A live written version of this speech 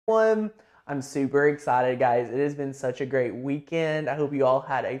I'm super excited, guys. It has been such a great weekend. I hope you all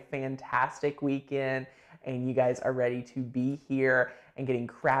had a fantastic weekend and you guys are ready to be here and getting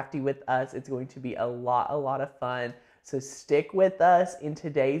crafty with us. It's going to be a lot of fun. So stick with us. In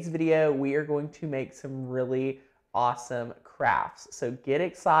today's video, we are going to make some really awesome crafts. So get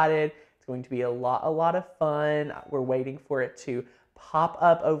excited. It's going to be a lot of fun. We're waiting for it to pop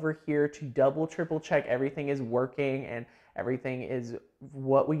up over here to double, triple check everything is working and everything is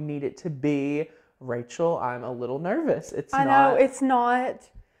what we need it to be. Rachel, I'm a little nervous. I know, it's not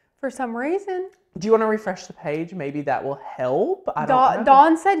for some reason. Do you want to refresh the page? Maybe that will help. I don't know.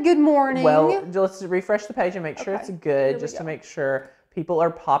 Dawn said good morning. Well, let's refresh the page and make sure it's good, just to make sure people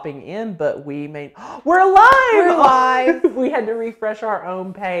are popping in, but we're alive! We're live. We had to refresh our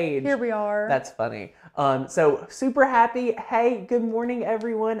own page. Here we are. That's funny. So super happy. Hey, good morning,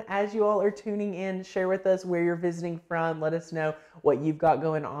 everyone. As you all are tuning in, share with us where you're visiting from. Let us know what you've got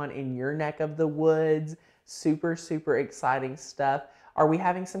going on in your neck of the woods. Super exciting stuff. Are we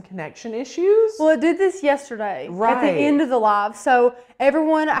having some connection issues? Well, it did this yesterday at the end of the live. So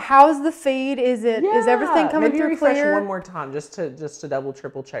everyone, how's the feed? Is everything coming through clear? Maybe refresh one more time just to double,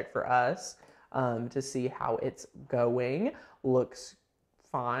 triple check for us to see how it's going. Looks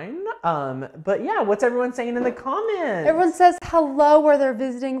fine. But yeah, what's everyone saying in the comments? Everyone says hello where they're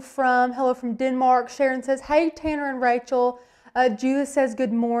visiting from. Hello from Denmark. Sharon says, hey, Tanner and Rachel. Judith says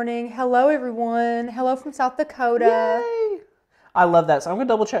good morning. Hello, everyone. Hello from South Dakota. Yay. I love that. So I'm going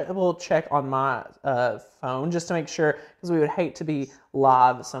to double check on my phone just to make sure, because we would hate to be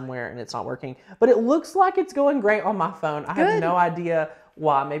live somewhere and it's not working. But it looks like it's going great on my phone. I have no idea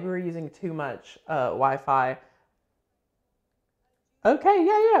why. Maybe we're using too much Wi-Fi. Okay,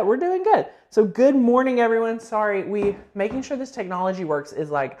 yeah, we're doing good. So good morning, everyone. Sorry, making sure this technology works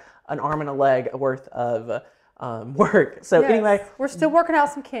is like an arm and a leg worth of work. So anyway. We're still working out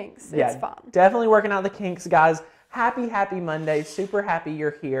some kinks. It's fun. Definitely working out the kinks, guys. Happy Monday. Super happy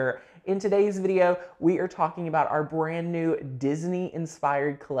you're here. In today's video, we are talking about our brand new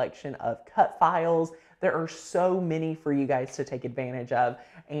Disney-inspired collection of cut files. There are so many for you guys to take advantage of,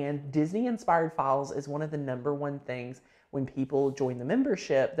 and Disney-inspired files is one of the #1 things when people join the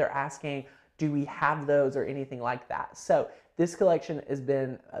membership. They're asking, do we have those or anything like that? So this collection has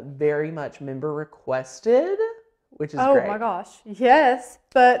been very much member requested, which is great. Oh my gosh, yes,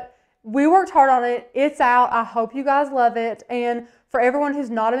 but we worked hard on it. It's out. I hope you guys love it. And for everyone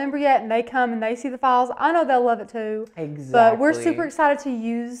who's not a member yet and they come and they see the files, I know they'll love it too. Exactly. But we're super excited to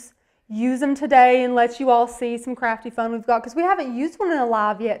use them today and let you all see some crafty fun we've got, because we haven't used one in a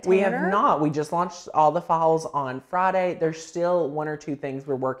live yet, Tanner. We have not. We just launched all the files on Friday. There's still 1 or 2 things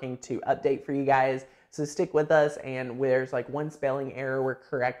we're working to update for you guys. So stick with us, and there's like 1 spelling error we're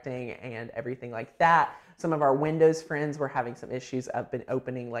correcting and everything like that. Some of our Windows friends were having some issues up in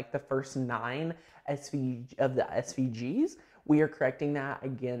opening like the first 9 of the SVGs. We are correcting that.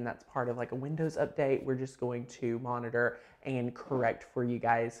 Again, that's part of like a Windows update. We're just going to monitor and correct for you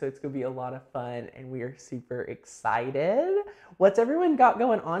guys. So it's going to be a lot of fun and we are super excited. What's everyone got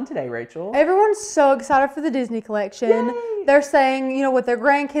going on today, Rachel? Everyone's so excited for the Disney collection. Yay. They're saying, you know, what their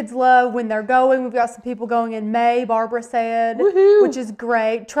grandkids love when they're going. We've got some people going in May, Barbara said, which is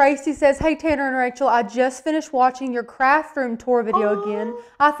great. Tracy says, hey, Tanner and Rachel, I just finished watching your craft room tour video again.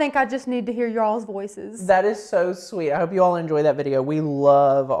 I think I just need to hear y'all's voices. That is so sweet. I hope you all enjoy that video. We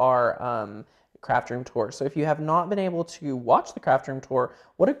love our craft room tour. So if you have not been able to watch the craft room tour,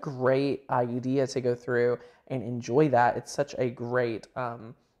 what a great idea to go through and enjoy that. It's such a great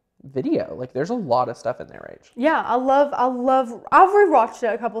video. Like there's a lot of stuff in there, Rach. Yeah, I've rewatched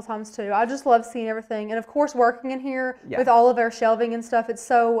it a couple times too. I just love seeing everything. And of course working in here with all of our shelving and stuff, it's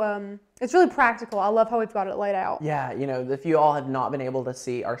so it's really practical. I love how we've got it laid out. Yeah, you know, if you all have not been able to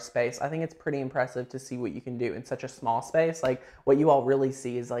see our space, I think it's pretty impressive to see what you can do in such a small space. Like what you all really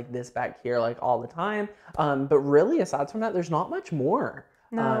see is like this back here like all the time. But really aside from that, there's not much more.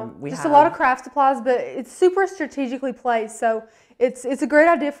 No, just a lot of craft supplies, but it's super strategically placed. So it's a great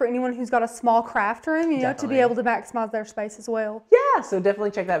idea for anyone who's got a small craft room, you know, to be able to maximize their space as well. Yeah, so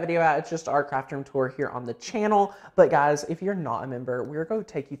definitely check that video out. It's just our craft room tour here on the channel. But guys, if you're not a member, we're going to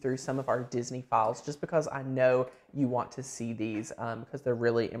take you through some of our Disney files just because I know you want to see these because they're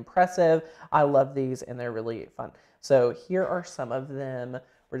really impressive. I love these and they're really fun. So here are some of them.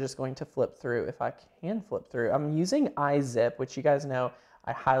 We're just going to flip through, if I can flip through. I'm using iZip, which you guys know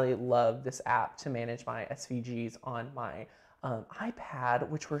I highly love this app to manage my SVGs on my iPad,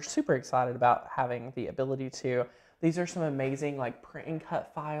 which we're super excited about having the ability to. These are some amazing like print and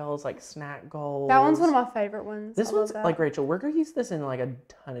cut files, like snack goals. That one's one of my favorite ones. This one's like, Rachel, we're going to use this in like a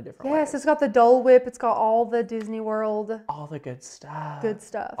ton of different ways. Yes, it's got the Dole Whip. It's got all the Disney World. All the good stuff. Good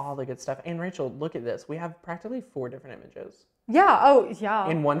stuff. All the good stuff. And Rachel, look at this. We have practically 4 different images. Yeah. Oh, yeah.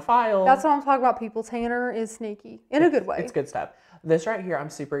 In one file. That's what I'm talking about, people. Tanner is sneaky in a good way. It's good stuff. This right here,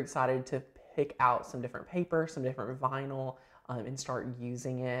 I'm super excited to pick out some different paper, some different vinyl, and start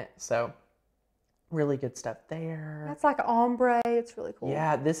using it. So really good stuff there. That's like ombre. It's really cool.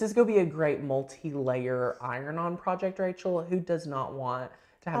 Yeah, this is going to be a great multi-layer iron-on project, Rachel. Who does not want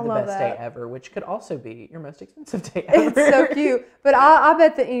to have the best day ever, which could also be your most expensive day ever. It's so cute. But I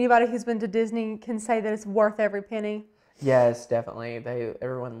bet that anybody who's been to Disney can say that it's worth every penny. Yes, definitely.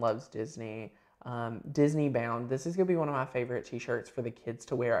 Everyone loves Disney. Disney Bound. This is going to be one of my favorite t-shirts for the kids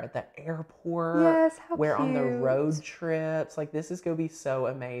to wear at the airport. Yes, how wear cute. On the road trips. Like, this is going to be so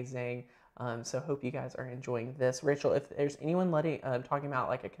amazing. So hope you guys are enjoying this. Rachel, if there's anyone talking about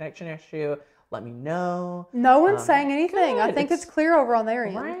like a connection issue, let me know. No one's saying anything. Good. I think it's clear over on their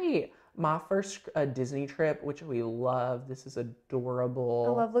end. Right. My first Disney trip, which we love. This is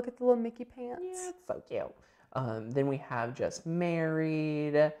adorable. I love, look at the little Mickey pants. Yeah, it's so cute. Then we have Just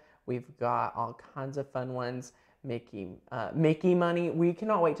Married. We've got all kinds of fun ones. Mickey money. We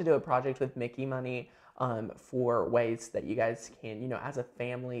cannot wait to do a project with Mickey money. For ways that you guys can, as a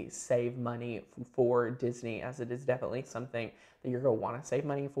family, save money for Disney, as it is definitely something that you're going to want to save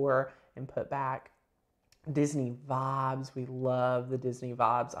money for and put back. Disney Vibes. We love the Disney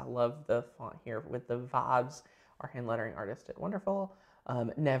Vibes. I love the font here with the vibes. Our hand lettering artist did wonderful.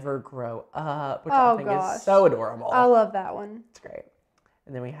 Never Grow Up, which I think is so adorable. I love that one. It's great.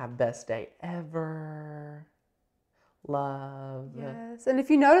 And then we have Best Day Ever. Love. Yes, and if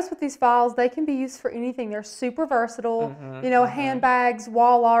you notice with these files, they can be used for anything. They're super versatile. Handbags,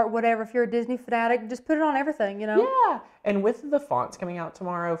 wall art, whatever. If you're a Disney fanatic, just put it on everything. Yeah, and with the fonts coming out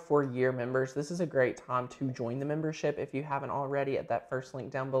tomorrow for year members, this is a great time to join the membership if you haven't already at that first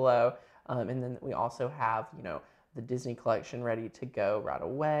link down below. And then we also have, the Disney collection ready to go right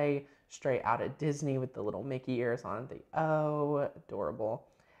away, straight out of Disney with the little Mickey ears on the O. Adorable.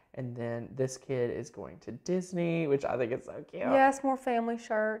 And then this kid is going to Disney, which I think is so cute. Yes, more family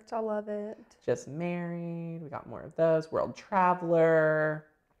shirts. I love it. Just Married. We got more of those. World Traveler.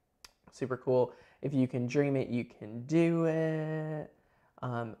 Super cool. If you can dream it, you can do it.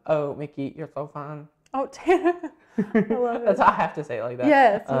 Oh, Mickey, you're so fun. Oh, Tanner. I love it. That's how I have to say it like that.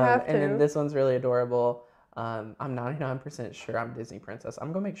 Yes, you have to. And then this one's really adorable. I'm 99% sure I'm Disney Princess.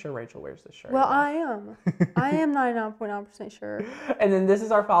 I'm going to make sure Rachel wears this shirt. Well, I am. I am 99.9% sure. And then this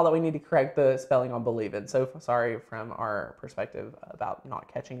is our file that we need to correct the spelling on Believe In. So sorry from our perspective about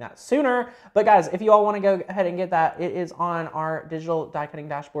not catching that sooner. But guys, if you all want to go ahead and get that, it is on our digital die cutting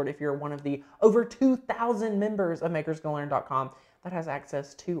dashboard. If you're one of the over 2,000 members of makersgonnalearn.com that has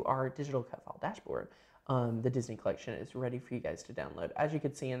access to our digital cut file dashboard. The Disney collection is ready for you guys to download. As you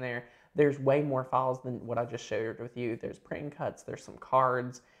can see in there, there's way more files than what I just shared with you. There's print and cuts, there's some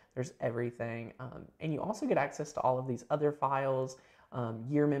cards, there's everything. And you also get access to all of these other files.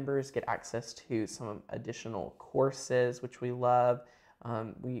 Year members get access to some additional courses, which we love.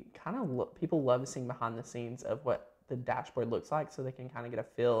 People love seeing behind the scenes of what the dashboard looks like, so they can kind of get a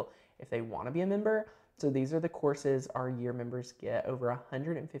feel if they want to be a member. So these are the courses our year members get, over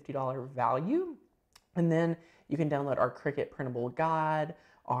 $150 value. And then you can download our Cricut printable guide,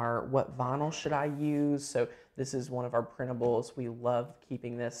 our What Vinyl Should I Use? So this is one of our printables. We love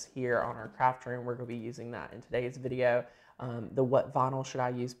keeping this here on our craft room. We're going to be using that in today's video. The What Vinyl Should I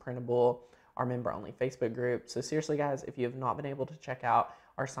Use printable, our member-only Facebook group. So seriously, guys, if you have not been able to check out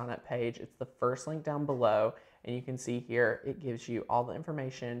our sign-up page, it's the first link down below. And you can see here, it gives you all the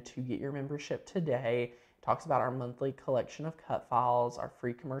information to get your membership today. It talks about our monthly collection of cut files, our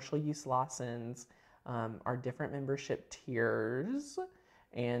free commercial use license, our different membership tiers,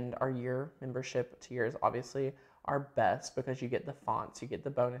 and our year membership tiers obviously are best because you get the fonts, you get the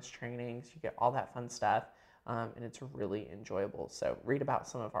bonus trainings, you get all that fun stuff, and it's really enjoyable. So read about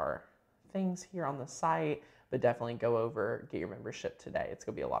some of our things here on the site, but definitely go over, get your membership today. It's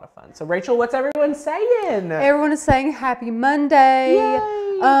going to be a lot of fun. So Rachel, what's everyone saying? Everyone is saying Happy Monday. Yay.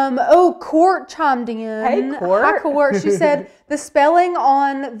 Court chimed in. Hey, Court. Hi, Court. She said the spelling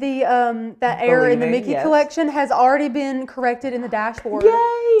on the that error in the Mickey collection has already been corrected in the dashboard.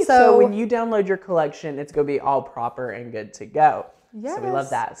 Yay! So when you download your collection, it's going to be all proper and good to go. Yes. So we love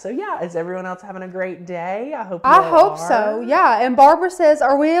that. So yeah, is everyone else having a great day? I hope so. Yeah. And Barbara says,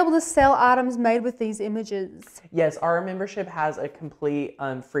 are we able to sell items made with these images? Yes, our membership has a complete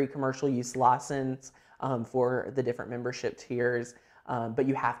free commercial use license for the different membership tiers. but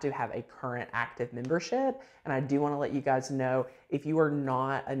you have to have a current active membership. And I do want to let you guys know, if you are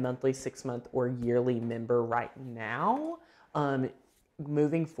not a monthly, 6-month, or yearly member right now,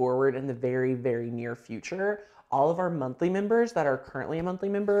 moving forward in the very, very near future, all of our monthly members that are currently a monthly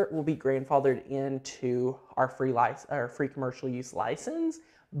member will be grandfathered into our free commercial use license.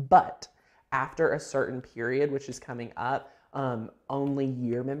 But after a certain period, which is coming up, only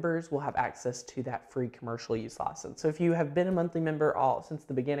year members will have access to that free commercial use license. So if you have been a monthly member since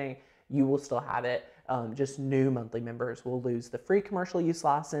the beginning, you will still have it. Just new monthly members will lose the free commercial use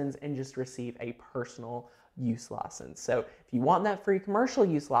license and just receive a personal use license. So if you want that free commercial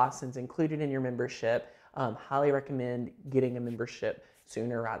use license included in your membership, highly recommend getting a membership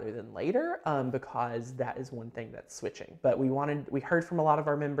sooner rather than later, because that is one thing that's switching. But we heard from a lot of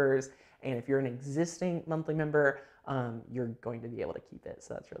our members, and if you're an existing monthly member, you're going to be able to keep it.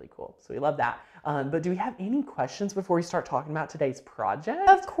 So that's really cool. So we love that. But do we have any questions before we start talking about today's project?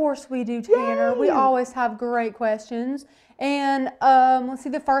 Of course we do, Tanner. Yay! We always have great questions. And let's see,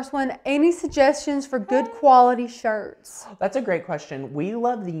 the first one, any suggestions for good quality shirts? That's a great question. We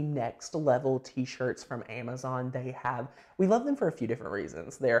love the Next Level t-shirts from Amazon. We love them for a few different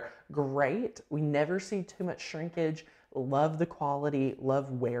reasons. They're great. We never see too much shrinkage. Love the quality,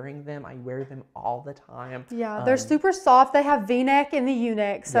 love wearing them. I wear them all the time. Yeah, they're super soft. They have V-neck and the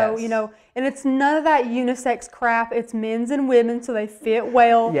U-neck. So, Yes. And it's none of that unisex crap. It's men's and women's, so they fit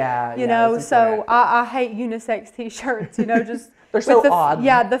well. Yeah, So I hate unisex t-shirts, just. They're so odd.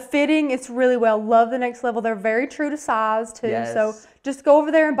 Yeah, the fitting, it's really well. Love the Next Level. They're very true to size, too. Yes. So just go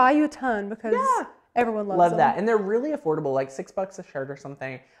over there and buy you a ton because everyone loves them. Love that. And they're really affordable, like $6 a shirt or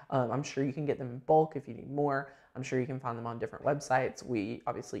something. I'm sure you can get them in bulk if you need more. I'm sure you can find them on different websites. We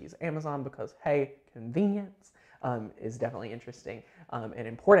obviously use Amazon because, hey, convenience is definitely interesting and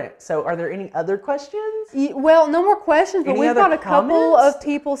important. So are there any other questions? Well, no more questions, but we've got a couple of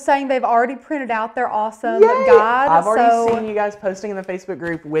people saying they've already printed out their awesome guide. I've already seen you guys posting in the Facebook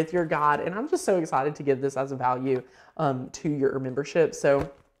group with your guide, and I'm just so excited to give this as a value to your membership. So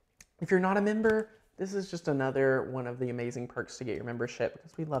if you're not a member, this is just another one of the amazing perks to get your membership,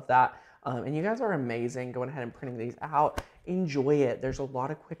 because we love that. And you guys are amazing going ahead and printing these out. Enjoy it. There's a lot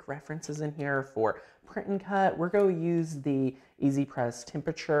of quick references in here for print and cut. We're going to use the Easy Press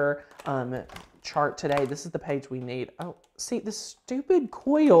temperature chart today. This is the page we need. Oh, see, this stupid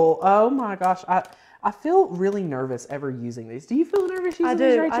coil. Oh my gosh. I feel really nervous ever using these. Do you feel nervous using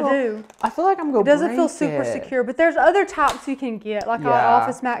these, Rachel? I do. I feel like I'm going to break it. It doesn't feel super secure, but there's other types you can get, like our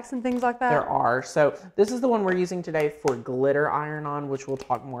Office Max and things like that. There are. So this is the one we're using today for glitter iron-on, which we'll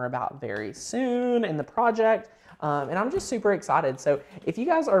talk more about very soon in the project. And I'm just super excited. So if you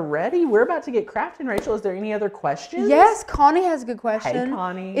guys are ready, we're about to get crafting. Rachel, is there any other questions? Yes, Connie has a good question. Hey,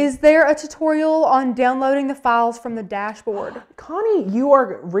 Connie. Is there a tutorial on downloading the files from the dashboard? Connie, you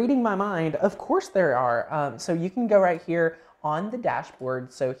are reading my mind. Of course there are. So you can go right here on the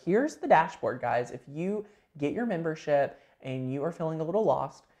dashboard. So here's the dashboard, guys. If you get your membership and you are feeling a little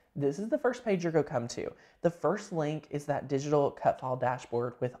lost, this is the first page you're going to come to. The first link is that digital cut file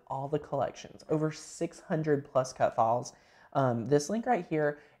dashboard with all the collections, over 600 plus cut files. This link right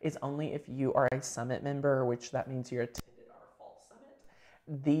here is only if you are a summit member, which that means you're attended our fall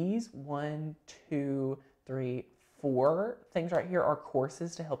summit. These 1, 2, 3, 4 things right here are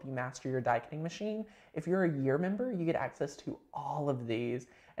courses to help you master your die cutting machine. If you're a year member, you get access to all of these.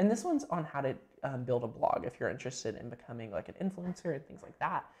 And this one's on how to build a blog if you're interested in becoming like an influencer and things like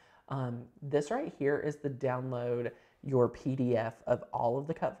that. This right here is the download your PDF of all of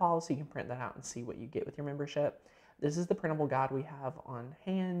the cut files, so you can print that out and see what you get with your membership. This is the printable guide we have on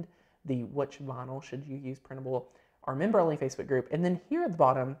hand, the which vinyl should you use printable, our member-only Facebook group. And then here at the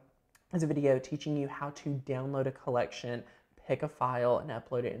bottom is a video teaching you how to download a collection, pick a file, and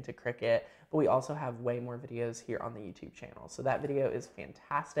upload it into Cricut. But we also have way more videos here on the YouTube channel. So that video is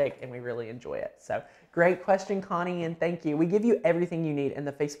fantastic and we really enjoy it. So great question, Connie, and thank you. We give you everything you need, and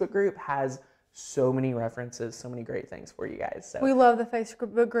the Facebook group has so many references, so many great things for you guys. So we love the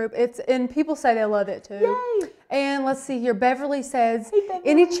Facebook group. And people say they love it too. Yay! And let's see here. Beverly says, Hey, Beverly.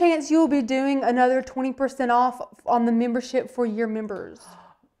 Any chance you will be doing another 20% off on the membership for year members?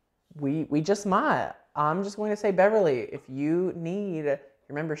 We just might. I'm just going to say, Beverly, if you need your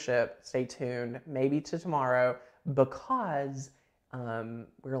membership, stay tuned, maybe to tomorrow, because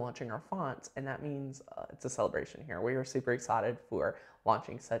we're launching our fonts, and that means it's a celebration here. We are super excited for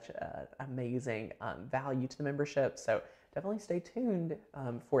launching such an amazing value to the membership. So definitely stay tuned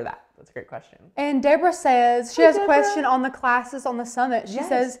for that. That's a great question. And Deborah says, she has a question on the classes on the summit. She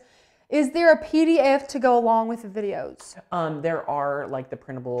says, is there a PDF to go along with the videos? There are like the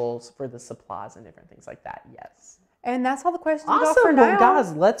printables for the supplies and different things like that, yes. And that's all the questions we got for Awesome. now. Well,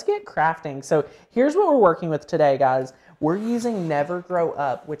 guys, let's get crafting. So here's what we're working with today, guys. We're using Never Grow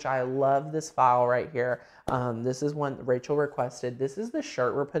Up, which I love this file right here. This is one Rachel requested. This is the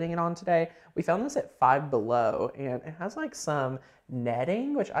shirt we're putting it on today. We found this at Five Below, and it has like some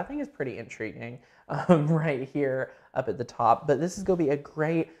netting, which I think is pretty intriguing, right here up at the top. But this is going to be a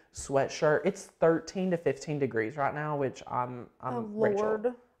great sweatshirt. It's 13 to 15 degrees right now, which I'm Oh, Rachel.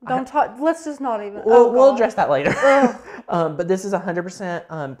 Lord. Don't talk. Let's just not even. We'll address that later. But this is 100%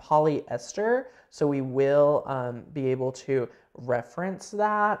 polyester, so we will be able to reference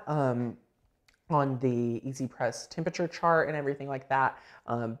that on the Easy Press temperature chart and everything like that.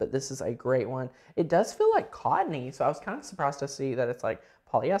 But this is a great one. It does feel like cottony, so I was kind of surprised to see that it's like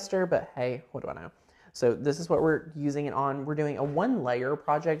polyester, but hey, what do I know? So this is what we're using it on. We're doing a 1-layer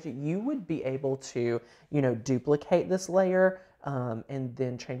project. You would be able to, duplicate this layer and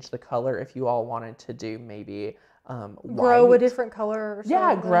then change the color if you all wanted to do maybe grow white. a different color or something.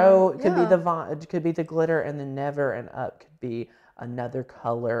 Yeah, grow. It could be the glitter, and then Never and Up could be another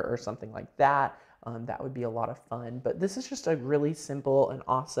color or something like that. That would be a lot of fun. But this is just a really simple and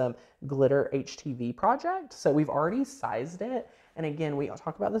awesome glitter HTV project. So we've already sized it. And again, we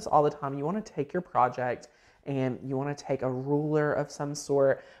talk about this all the time. You want to take your project and you want to take a ruler of some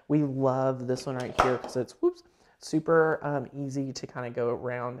sort. We love this one right here because it's super easy to kind of go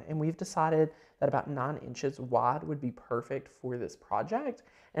around. And we've decided that about 9 inches wide would be perfect for this project.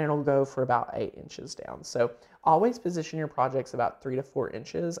 And it'll go for about 8 inches down. So always position your projects about 3 to 4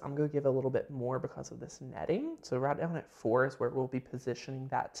 inches. I'm going to give a little bit more because of this netting. So right down at 4 is where we'll be positioning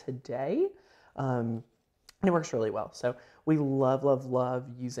that today. And it works really well. So we love, love, love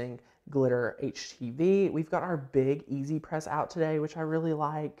using glitter HTV. We've got our big Easy Press out today, which I really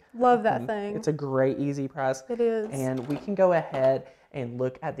like. Love that thing. It's a great Easy Press. It is. And we can go ahead and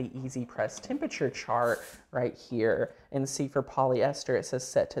look at the Easy Press temperature chart right here and see for polyester, it says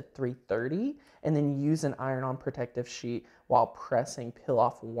set to 330, and then use an iron-on protective sheet while pressing peel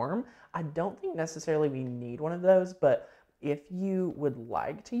off warm. I don't think necessarily we need one of those, but if you would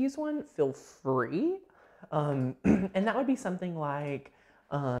like to use one, feel free. And that would be something like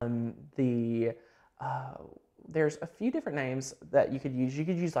there's a few different names that you could use. You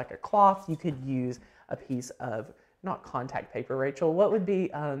could use like a cloth. You could use a piece of, not contact paper, Rachel. What would be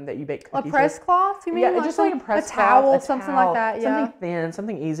that you bake cookies with? A press cloth, you mean? Yeah, just like a press cloth. Towel, a something towel, like that, yeah. Something thin,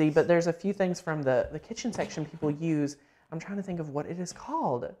 something easy. But there's a few things from the kitchen section people use. I'm trying to think of what it is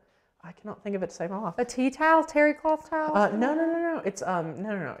called. I cannot think of it to save my life. A tea towel, terry cloth towel? No. It's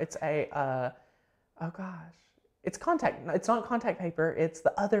no. It's a oh gosh. It's not contact paper. It's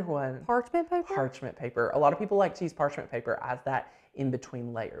the other one. Parchment paper? Parchment paper. A lot of people like to use parchment paper as that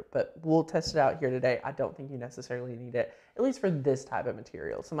in-between layer, but we'll test it out here today. I don't think you necessarily need it, at least for this type of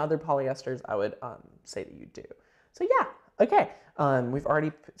material. Some other polyesters, I would say that you do. So yeah, okay. We've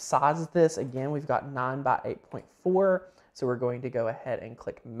already sized this. Again, we've got 9 by 8.4. So we're going to go ahead and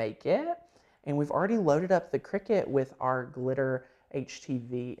click Make It. And we've already loaded up the Cricut with our glitter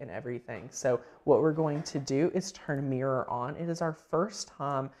HTV and everything. So what we're going to do is turn mirror on. It is our first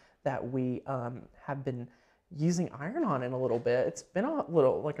time that we have been using iron-on in a little bit. It's been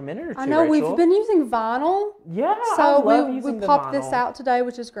a minute or two. I know, Rachel. we've been using vinyl. Yeah, so I love we using popped the this vinyl. out today,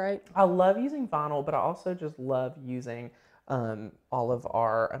 which is great. I love using vinyl, but I also just love using all of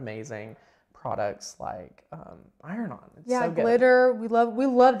our amazing products like iron-on. It's so good. Glitter. We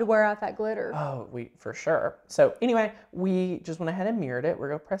love to wear out that glitter. Oh, for sure. So anyway, we just went ahead and mirrored it. We're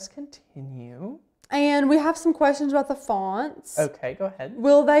going to press continue. And we have some questions about the fonts. Okay, go ahead.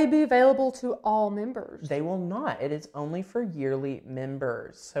 Will they be available to all members? They will not. It is only for yearly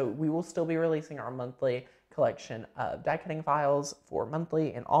members. So we will still be releasing our monthly collection of die cutting files for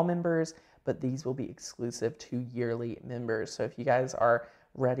monthly and all members, but these will be exclusive to yearly members. So if you guys are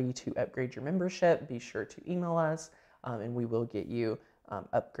ready to upgrade your membership, be sure to email us and we will get you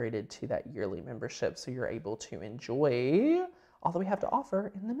upgraded to that yearly membership so you're able to enjoy all that we have to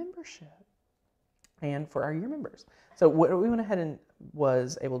offer in the membership and for our year members. So what we went ahead and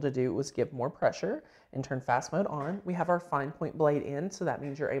was able to do was give more pressure and turn fast mode on. We have our fine point blade in, so that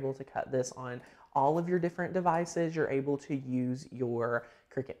means you're able to cut this on all of your different devices. You're able to use your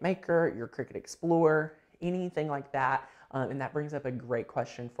Cricut Maker, your Cricut Explorer, anything like that. And that brings up a great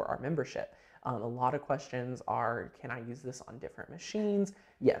question for our membership. A lot of questions are, can I use this on different machines?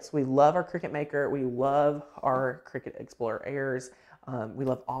 Yes, we love our Cricut Maker. We love our Cricut Explorer Airs. We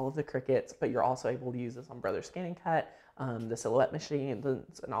love all of the Cricuts, but you're also able to use this on Brother Scan and Cut, the Silhouette machine,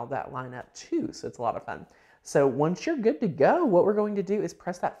 and all that lineup too. So it's a lot of fun. So once you're good to go, what we're going to do is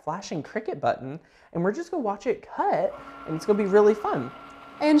press that flashing Cricut button, and we're just going to watch it cut, and it's going to be really fun.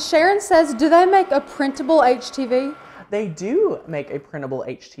 And Sharon says, do they make a printable HTV? They do make a printable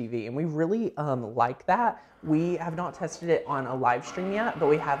HTV, and we really like that. We have not tested it on a live stream yet, but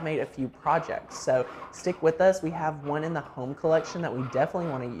we have made a few projects. So stick with us. We have one in the home collection that we definitely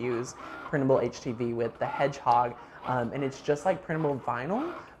want to use printable HTV with, the Hedgehog. And it's just like printable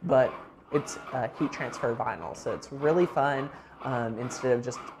vinyl, but it's heat transfer vinyl. So it's really fun. Instead of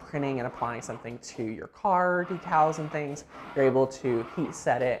just printing and applying something to your car decals and things, you're able to heat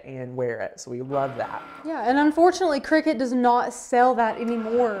set it and wear it. So we love that. Yeah, and unfortunately, Cricut does not sell that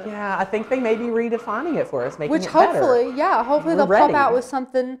anymore. Yeah, I think they may be redefining it for us, making Which it better. hopefully, yeah, hopefully they'll pop out with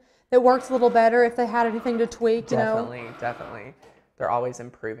something that works a little better if they had anything to tweak, Definitely. They're always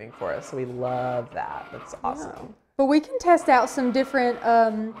improving for us. So we love that. That's awesome. Yeah. But we can test out some different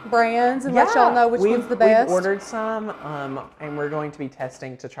brands and let y'all know which one's the best. We've ordered some, and we're going to be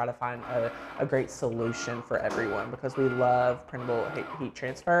testing to try to find a great solution for everyone, because we love printable heat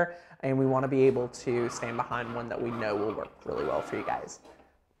transfer, and we want to be able to stand behind one that we know will work really well for you guys.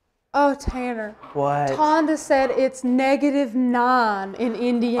 Oh, Tanner. What? Tonda said it's -9 in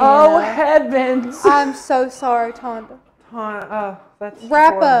Indiana. Oh, heavens. I'm so sorry, Tonda. That's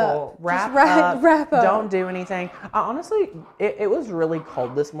wrap horrible. up. Wrap up. Don't do anything. Honestly, it was really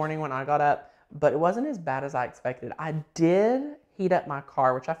cold this morning when I got up, but it wasn't as bad as I expected. I did heat up my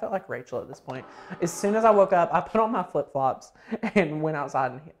car, which I felt like Rachel at this point. As soon as I woke up, I put on my flip-flops and went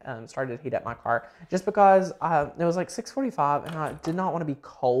outside and started to heat up my car, just because it was like 6:45 and I did not want to be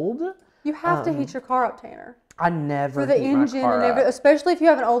cold. You have to heat your car up, Tanner. I never for the heat engine my car and everything, up. especially if you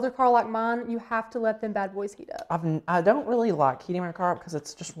have an older car like mine, you have to let them bad boys heat up. I don't really like heating my car up because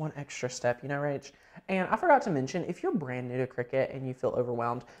it's just one extra step, you know, Rach? And I forgot to mention, if you're brand new to Cricut and you feel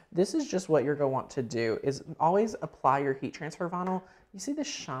overwhelmed, this is just what you're going to want to do, is always apply your heat transfer vinyl. You see the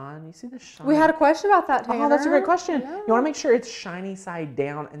shine? You see the shine? We had a question about that, Tanner. Oh, that's a great question. Yeah. You want to make sure it's shiny side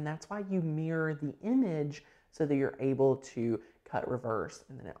down, and that's why you mirror the image so that you're able to cut reverse,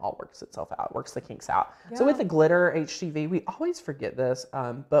 and then it all works itself out, works the kinks out. Yeah. So with the glitter HTV, we always forget this,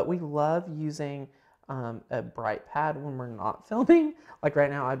 but we love using a bright pad when we're not filming. Like right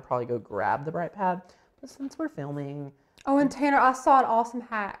now, I'd probably go grab the bright pad, but since we're filming. Oh, and Tanner, I saw an awesome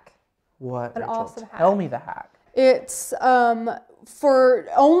hack. What? An Rachel, awesome hack. Tell me the hack. It's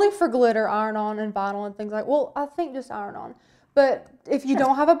only for glitter, iron-on, and vinyl and things like. Well, I think just iron-on. But if you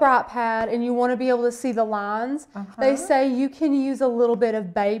don't have a bright pad and you want to be able to see the lines, they say you can use a little bit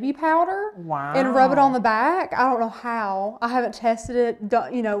of baby powder and rub it on the back. I don't know how. I haven't tested it.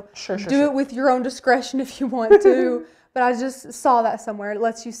 Do it with your own discretion if you want to. But I just saw that somewhere. It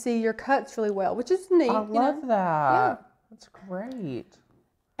lets you see your cuts really well, which is neat. I love that. Yeah. That's great.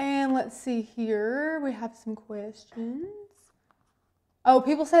 And let's see here. We have some questions. Oh,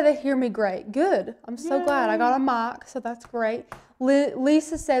 people say they hear me great. Good. I'm so glad. I got a mic, so that's great.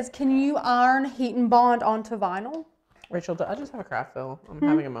 Lisa says, can you iron, heat, and bond onto vinyl? Rachel, I just have a craft fill. I'm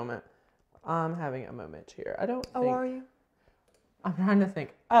having a moment. I'm having a moment here. I don't think... Oh, are you? I'm trying to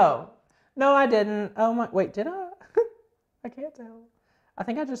think. Oh, no, I didn't. Oh, my... Wait, did I? I can't tell. I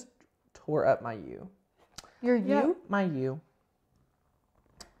think I just tore up my U. Your U? Yep, my U.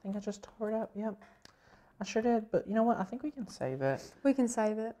 I think I just tore it up. Yep. I sure did, but you know what? I think we can save it. We can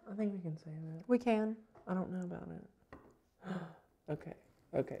save it. I think we can save it. We can. I don't know about it.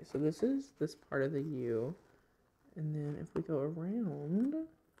 Okay, so this is this part of the U. And then if we go around...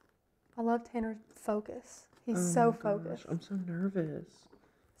 I love Tanner's focus. He's so focused. I'm so nervous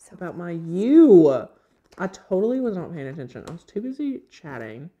about my U. I totally was not paying attention. I was too busy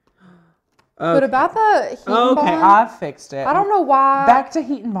chatting. Okay. But about the heat and bond, I fixed it. I don't know why. Back to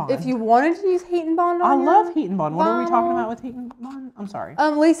heat and bond. If you wanted to use heat and bond I on love heat and bond. What are we talking vinyl? about with heat and bond? I'm sorry.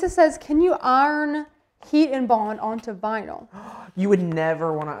 Lisa says, can you iron heat and bond onto vinyl? You would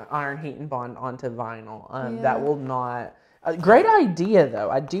never want to iron heat and bond onto vinyl. That will not... great idea,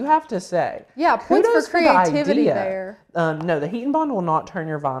 though. I do have to say. Yeah, points for creativity there. No, the heat and bond will not turn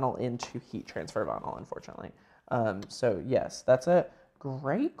your vinyl into heat transfer vinyl, unfortunately. So, yes, that's a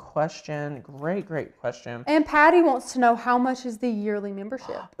great question. Great question. And Patty wants to know, how much is the yearly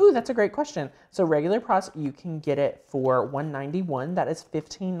membership? Ooh, that's a great question. So regular price, you can get it for $191. That is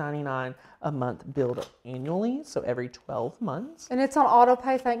 $15.99 a month, billed annually, so every 12 months. And it's on auto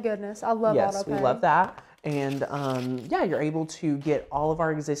pay, thank goodness. I love auto pay. Yes, we love that. And yeah, you're able to get all of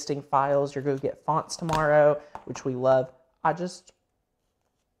our existing files. You're going to get fonts tomorrow, which we love. I just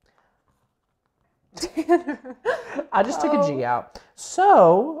took a G out.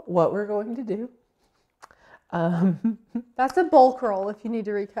 So what we're going to do. That's a bulk roll if you need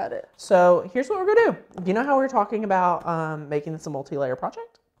to recut it. So here's what we're going to do. You know how we were talking about making this a multi-layer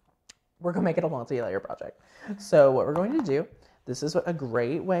project? We're going to make it a multi-layer project. So what we're going to do, this is a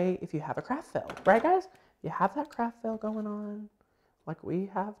great way if you have a craft fail, right guys? You have that craft fail going on like we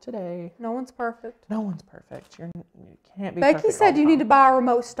have today. No one's perfect. No one's perfect. You can't be Becky perfect said you need to buy a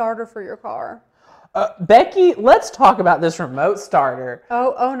remote starter for your car. Becky, let's talk about this remote starter.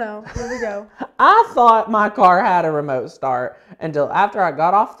 Oh no, here we go. I thought my car had a remote start until after I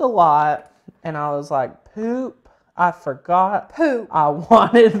got off the lot and I was like, poop, I forgot. Poop. I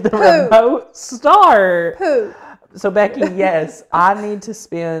wanted the remote start. Poop. So Becky, yes, I need to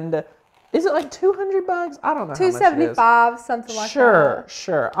spend, is it like $200? I don't know. $275, something like that.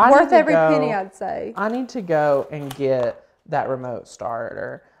 Sure. Worth every penny, I'd say. I need to go and get that remote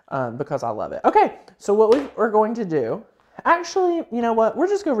starter because I love it. Okay, so what we're going to do, actually, you know what? We're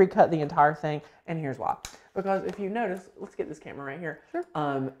just going to recut the entire thing, and here's why. Because if you notice, let's get this camera right here. Sure.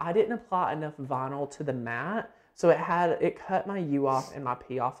 I didn't apply enough vinyl to the mat, so it cut my U off and my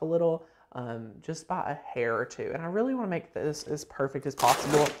P off a little, just by a hair or two. And I really want to make this as perfect as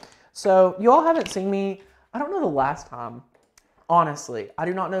possible. So you all haven't seen me, I don't know the last time, honestly, I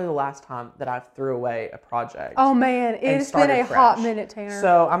do not know the last time that I've threw away a project. Oh man, it's been a hot minute, Tanner.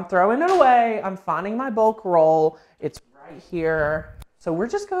 So I'm throwing it away. I'm finding my bulk roll. It's right here. So we're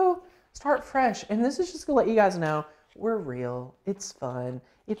just going to start fresh. And this is just going to let you guys know we're real. It's fun.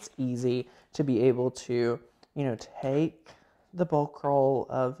 It's easy to be able to, you know, take the bulk roll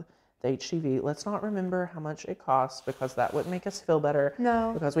of the HTV. Let's not remember how much it costs because that wouldn't make us feel better.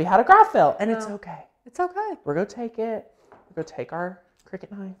 No. Because we had a graph fill and it's okay. It's okay. We're going to take it. We're going to take our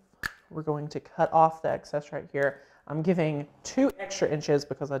Cricut knife. We're going to cut off the excess right here. I'm giving 2 extra inches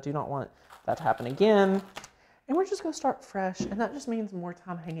because I do not want that to happen again. And we're just going to start fresh. And that just means more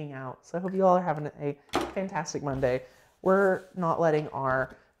time hanging out. So I hope you all are having a fantastic Monday. We're not letting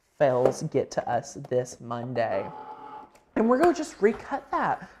our fails get to us this Monday. And we're going to just recut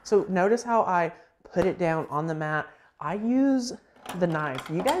that. So notice how I put it down on the mat. I use the knife.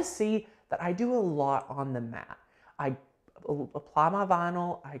 You guys see that I do a lot on the mat. I apply my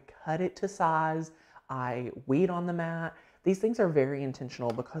vinyl, I cut it to size, I weed on the mat. These things are very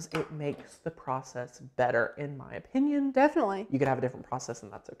intentional because it makes the process better, in my opinion. Definitely. You could have a different process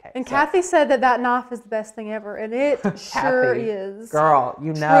and that's okay. And so, Kathy said that knife is the best thing ever, and it sure is. Girl,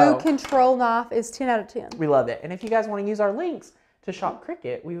 you know. True control knife is 10 out of 10. We love it. And if you guys want to use our links to shop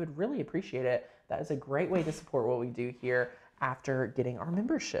Cricut, we would really appreciate it. That is a great way to support what we do here after getting our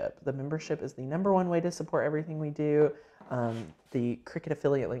membership. The membership is the #1 way to support everything we do. The Cricut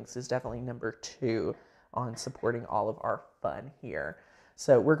affiliate links is definitely #2 on supporting all of our fun here.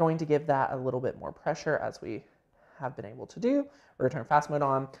 So we're going to give that a little bit more pressure as we have been able to do. We're gonna turn fast mode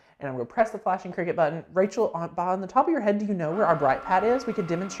on and I'm gonna press the flashing Cricut button. Rachel, on the top of your head, do you know where our bright pad is? We could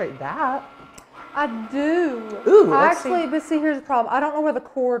demonstrate that. I do. Ooh, let's see. But see, here's the problem. I don't know where the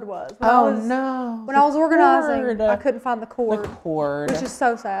cord was. When I was organizing, I couldn't find the cord. Which is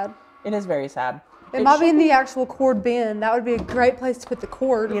so sad. It is very sad. It might be in the actual cord bin. That would be a great place to put the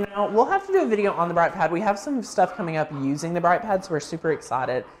cord. You know, we'll have to do a video on the bright pad. We have some stuff coming up using the bright pad, so we're super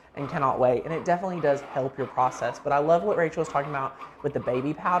excited and cannot wait. And it definitely does help your process. But I love what Rachel was talking about with the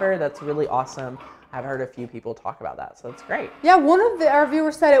baby powder. That's really awesome. I've heard a few people talk about that, so it's great. Yeah, one of our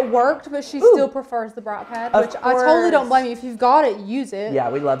viewers said it worked, but she still prefers the bright pad, which I totally don't blame you. If you've got it, use it. Yeah,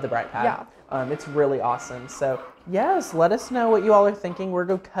 we love the bright pad. Yeah. It's really awesome. So yes, let us know what you all are thinking. We're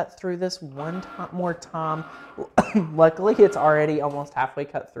going to cut through this one more time. Luckily, it's already almost halfway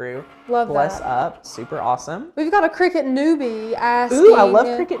cut through. Love that. Bless up. Super awesome. We've got a Cricut newbie asking. Ooh, I love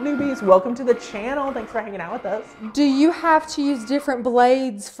Cricut newbies. Welcome to the channel. Thanks for hanging out with us. Do you have to use different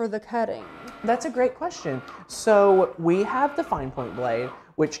blades for the cutting? That's a great question. So we have the fine point blade,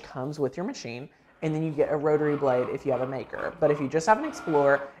 which comes with your machine. And then you get a rotary blade if you have a maker. But if you just have an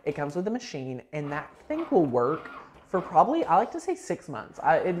Explorer, it comes with a machine, and that thing will work for probably, I like to say 6 months.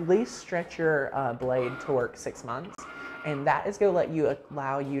 At least stretch your blade to work 6 months. And that is gonna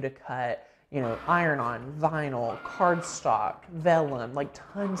allow you to cut, you know, iron-on, vinyl, cardstock, vellum, like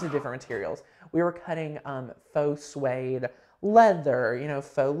tons of different materials. We were cutting faux suede, leather, you know,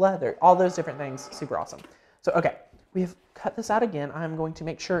 faux leather, all those different things, super awesome. So, okay, we have cut this out again. I'm going to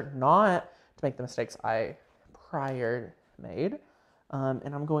make sure not to make the mistakes I prior made.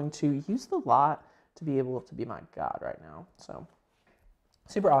 And I'm going to use the lot to be able to be my guide right now. So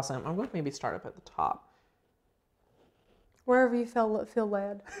super awesome. I'm going to maybe start up at the top. Wherever you feel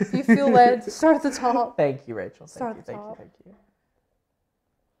led. If you feel led, start at the top. Thank you, Rachel. Start at the top. Thank you.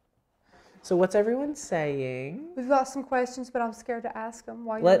 So what's everyone saying? We've got some questions, but I'm scared to ask them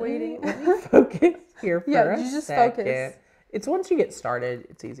while you're waiting. Let me focus here for a you just second. focus. It's once you get started,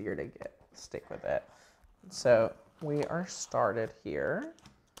 it's easier to stick with it. So we are started here.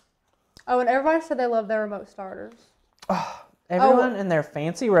 Oh, and everybody said they love their remote starters. Oh, Everyone and their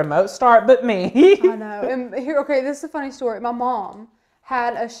fancy remote start but me. I know. And here, okay, this is a funny story. My mom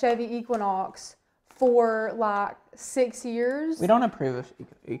had a Chevy Equinox for like 6 years. We don't approve of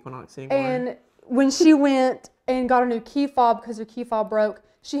Equinox anymore. And when she went and got a new key fob because her key fob broke,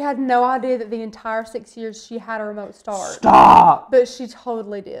 she had no idea that the entire 6 years she had a remote start. Stop! But she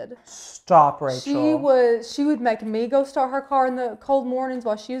totally did. Stop, Rachel. She would make me go start her car in the cold mornings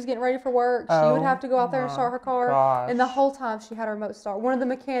while she was getting ready for work. She would have to go out there and start her car. Gosh. And the whole time she had a remote start. One of the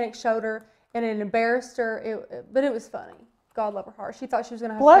mechanics showed her and it embarrassed her, but it was funny. God love her heart. She thought she was going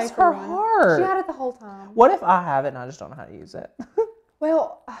to have Bless to pay for her one. heart. She had it the whole time. What if I have it and I just don't know how to use it?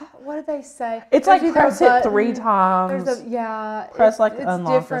 Well, what did they say? It's like press it 3 times. Press like it's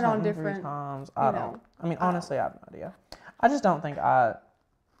unlock different or on something different 3 times. I don't. I mean, honestly, I have no idea. I just don't think I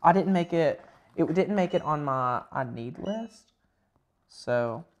didn't make it. It didn't make it on my I need list.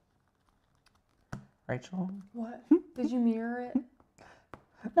 So, Rachel. What? Did you mirror it?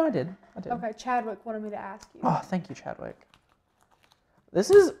 No, I did. Okay, Chadwick wanted me to ask you. Oh, thank you, Chadwick. This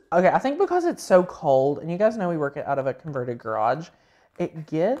is okay. I think because it's so cold, and you guys know we work out of a converted garage. It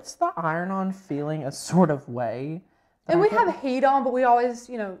gets the iron-on feeling a sort of way. And we have heat on, but we always,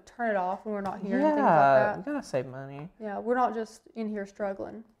 turn it off when we're not here and things like that. We gotta save money. Yeah, we're not just in here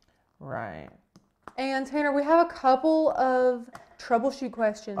struggling. Right. And Tanner, we have a couple of troubleshoot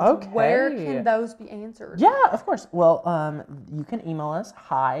questions. Okay. Where can those be answered? Yeah, of course. Well, you can email us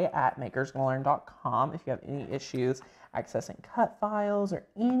hi@makersgonnalearn.com if you have any issues accessing cut files or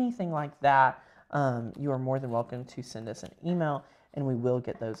anything like that. You are more than welcome to send us an email, and we will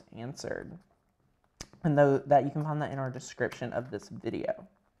get those answered. And that you can find that in our description of this video.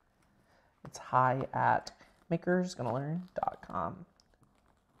 It's hi@makersgonnalearn.com.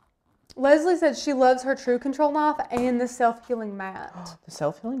 Leslie said she loves her True Control knife and the self-healing mat. The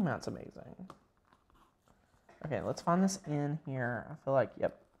self-healing mat's amazing. Okay, let's find this in here. I feel like,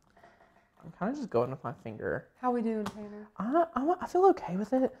 yep. I'm kind of just going with my finger. How we doing, Tanner? I feel okay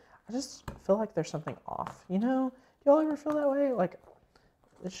with it. I just feel like there's something off, Do y'all ever feel that way? Like,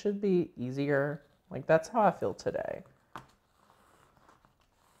 it should be easier. Like, that's how I feel today.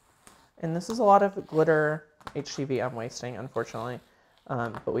 And this is a lot of glitter HTV I'm wasting, unfortunately.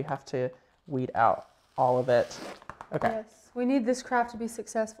 But we have to weed out all of it. Okay. Yes, we need this craft to be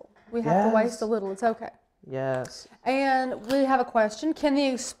successful. We have to waste a little. It's okay. Yes. And we have a question. Can the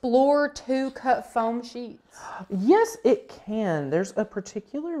Explorer 2 cut foam sheets? Yes, it can. There's a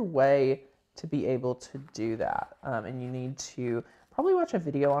particular way to be able to do that. And you need to probably watch a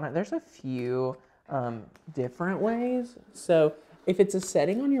video on it. There's a few different ways. So if it's a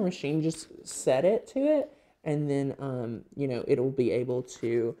setting on your machine, just set it to it. And then, it'll be able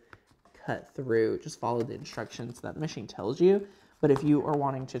to cut through. Just follow the instructions that the machine tells you. But if you are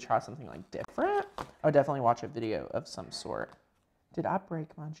wanting to try something like different, I would definitely watch a video of some sort. Did I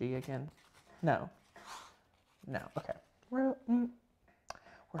break my G again? No. Okay. We're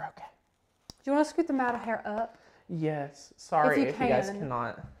okay. Do you want to scoot the mat of hair up? Yes. Sorry if you guys can.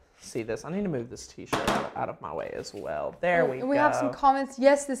 cannot see this. I need to move this t-shirt out of my way as well. There we go. And we have some comments.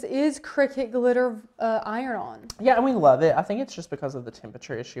 Yes, this is Cricut glitter iron-on. Yeah, and we love it. I think it's just because of the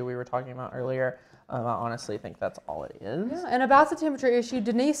temperature issue we were talking about earlier. I honestly think that's all it is. Yeah, and about the temperature issue,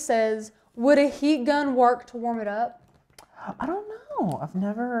 Denise says, would a heat gun work to warm it up? I don't know. I've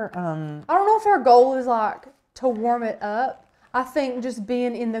never... I don't know if our goal is to warm it up. I think just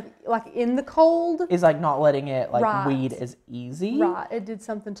being in the cold is not letting it weed as easy. Right, it did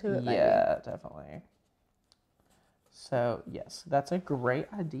something to it. Yeah, maybe. Definitely. So yes, that's a great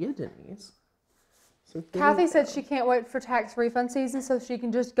idea, Denise. So Kathy said she can't wait for tax refund season so she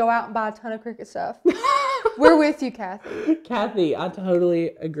can just go out and buy a ton of Cricut stuff. We're with you, Kathy. Kathy, I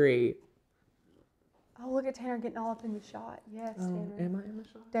totally agree. Oh, look at Tanner getting all up in the shot. Yes, Tanner. Am I in the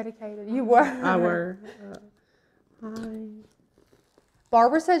shot? Dedicated. You were. I were. Hi.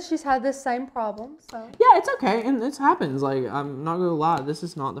 Barbara said she's had this same problem, so. Yeah, it's okay, and this happens. I'm not gonna lie, this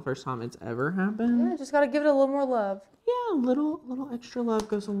is not the first time it's ever happened. Yeah, just gotta give it a little more love. Yeah, a little extra love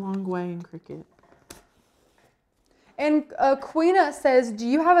goes a long way in Cricut. And Queena says, do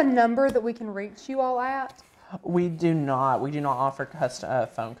you have a number that we can reach you all at? We do not. We do not offer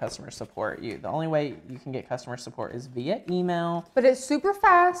phone customer support. The only way you can get customer support is via email. But it's super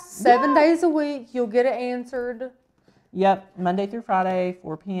fast, 7 days a week. You'll get it answered. Yep, Monday through Friday,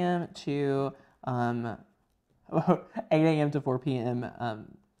 4 p.m. to 8 a.m. to 4 p.m.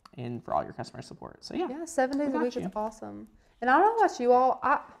 And for all your customer support. So yeah, 7 days a week is awesome. And I don't know about you all.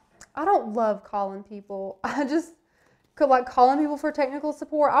 I don't love calling people. like calling people for technical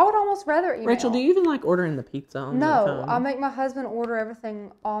support. I would almost rather email. Rachel, do you even like ordering the pizza on the phone? No, I make my husband order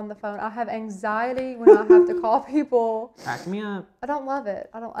everything on the phone. I have anxiety when I have to call people. Crack me up. I don't love it.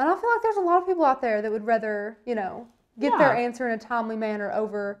 And I feel like there's a lot of people out there that would rather, get their answer in a timely manner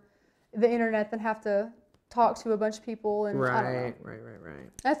over the internet than have to talk to a bunch of people. And I don't know. Right.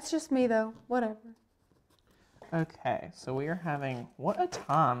 That's just me though. Whatever. Okay, so we are having, what a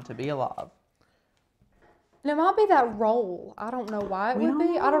time to be alive. And it might be that roll. I don't know why it would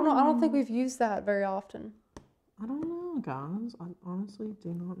be. I don't know. I don't think we've used that very often. I don't know, guys. I honestly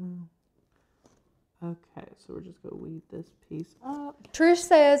do not know. Okay, so we're just going to weed this piece up. Trish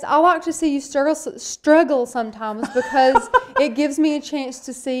says, I like to see you struggle sometimes because it gives me a chance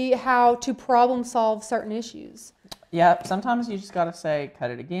to see how to problem solve certain issues. Yep, sometimes you just got to say,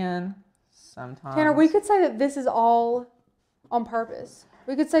 cut it again. Sometimes. Tanner, we could say that this is all on purpose.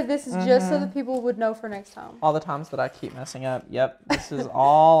 We could say this is just so that people would know for next time. All the times that I keep messing up. Yep, this is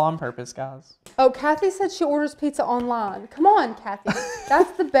all on purpose, guys. Oh, Kathy said she orders pizza online. Come on, Kathy.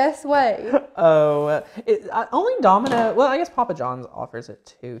 That's the best way. Oh, only Domino. Well, I guess Papa John's offers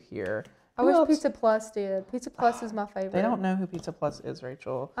it too here. I wish Pizza Plus did. Pizza Plus is my favorite. They don't know who Pizza Plus is,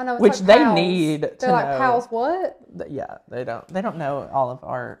 Rachel. I know. It's which like they Pals. need to know. They're like, Pals what? Yeah, they don't. They don't know all of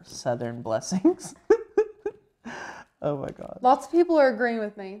our Southern blessings. Oh my God. Lots of people are agreeing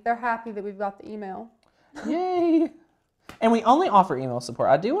with me. They're happy that we've got the email. Yay. And we only offer email support.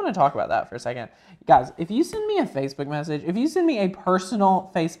 I do want to talk about that for a second. Guys, if you send me a Facebook message, if you send me a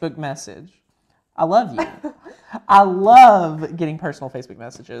personal Facebook message, I love you. I love getting personal Facebook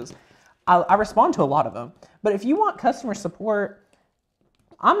messages. I respond to a lot of them. But if you want customer support,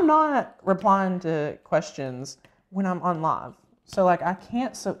 I'm not replying to questions when I'm on live. So I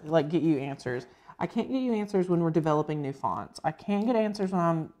can't get you answers. I can't get you answers when we're developing new fonts. I can't get answers when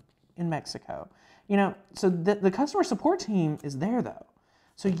I'm in Mexico. So the customer support team is there though.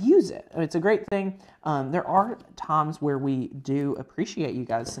 So use it. It's a great thing. There are times where we do appreciate you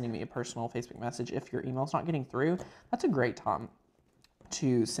guys sending me a personal Facebook message. If your email's not getting through, that's a great time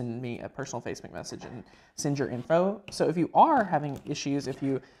to send me a personal Facebook message and send your info. So if you are having issues, if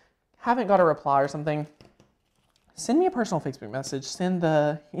you haven't got a reply or something, send me a personal Facebook message. Send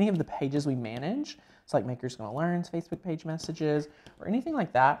any of the pages we manage. It's like Makers Gonna Learn's Facebook page messages or anything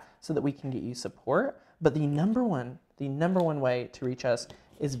like that so that we can get you support. But the number one way to reach us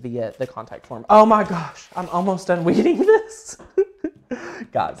is via the contact form. Oh my gosh, I'm almost done weeding this.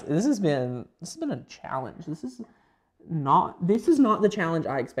 Guys, this has been a challenge. This is not the challenge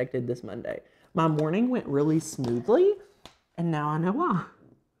I expected this Monday. My morning went really smoothly, and now I know why.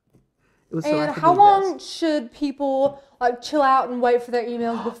 And how long should people chill out and wait for their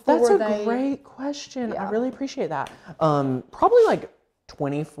emails before That's a great question. Yeah. I really appreciate that. Probably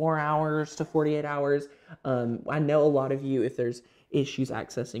 24 hours to 48 hours. I know a lot of you, if there's issues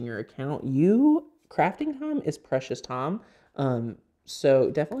accessing your account, crafting time is precious time.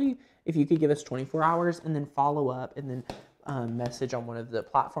 So definitely, if you could give us 24 hours and then follow up and then message on one of the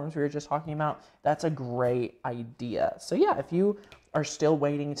platforms we were just talking about, that's a great idea. So yeah, if you are still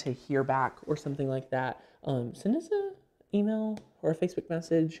waiting to hear back or something like that, send us an email or a Facebook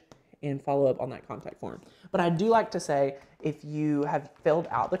message and follow up on that contact form. But I do like to say, if you have filled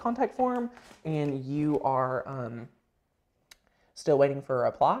out the contact form and you are still waiting for a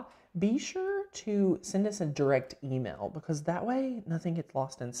reply, be sure to send us a direct email, because that way nothing gets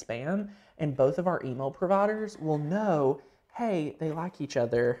lost in spam, and both of our email providers will know, hey, they like each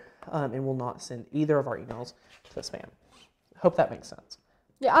other, and will not send either of our emails to spam. Hope that makes sense.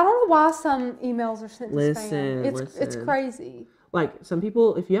 Yeah, I don't know why some emails are sent to spam. It's crazy. Some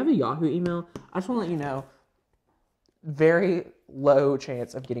people, if you have a Yahoo email, I just want to let you know, very low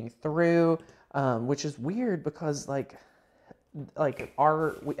chance of getting through, which is weird because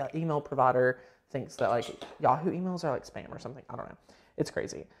our email provider thinks that Yahoo emails are spam or something. I don't know. It's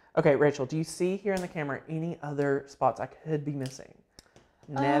crazy. Okay, Rachel, do you see here in the camera any other spots I could be missing?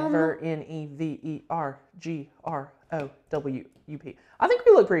 Never Nevergrowup. I think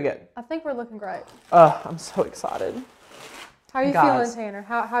we look pretty good. I think we're looking great. I'm so excited. How are you feeling, Tanner?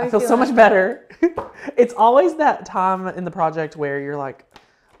 How are you feeling? I feel so much better. It's always that time in the project where you're like,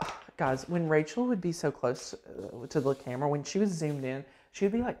 oh, guys, when Rachel would be so close to the camera, when she was zoomed in, she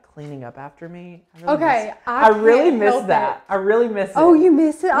would be cleaning up after me. I really miss that. I really miss it. Oh, you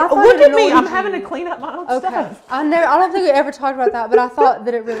miss it? Look at me. I'm having to clean up my own stuff. I don't think we ever talked about that, but I thought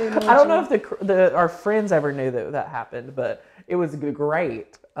that it really annoyed I don't know if our friends ever knew that happened, but it was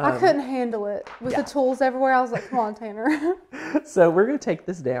great. I couldn't handle it with the tools everywhere. I was like, come on, Tanner. So we're going to take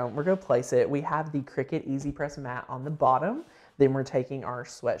this down. We're going to place it. We have the Cricut Easy Press mat on the bottom. Then we're taking our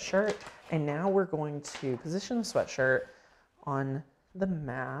sweatshirt, and now we're going to position the sweatshirt on the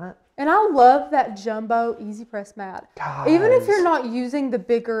mat. And I love that jumbo Easy Press mat. Even if you're not using the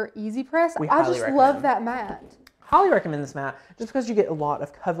bigger Easy Press, I just love that mat. Highly recommend this mat just because you get a lot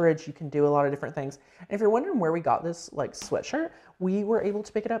of coverage. You can do a lot of different things. And if you're wondering where we got this like sweatshirt, we were able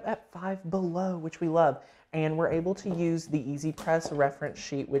to pick it up at Five Below, which we love. And we're able to use the Easy Press reference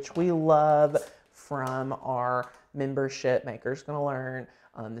sheet, which we love, from our membership, Makers Gonna Learn.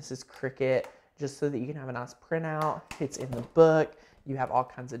 This is Cricut, just so that you can have a nice printout. It's in the book. You have all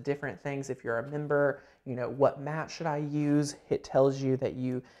kinds of different things. If you're a member, you know, what mat should I use? It tells you that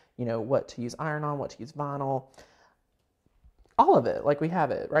you know, what to use iron-on, what to use vinyl. All of it, like we have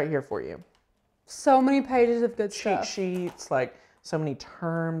it right here for you. So many pages of good stuff. Cheat sheets, like so many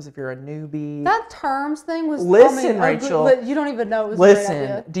terms if you're a newbie. That terms thing was, listen, Rachel, you don't even know it was listen, a great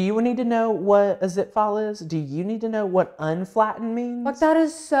idea. Do you need to know what a zip file is? Do you need to know what unflattened means? Like, that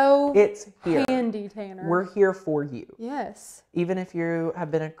is so it's here. handy, Tanner. We're here for you. Yes. Even if you have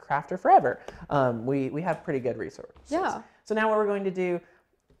been a crafter forever, we have pretty good resources. Yeah. So now what we're going to do,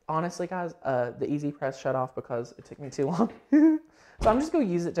 honestly, guys, the Easy Press shut off because it took me too long. So I'm just going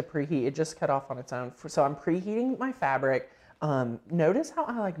to use it to preheat. It just cut off on its own. So I'm preheating my fabric. Notice how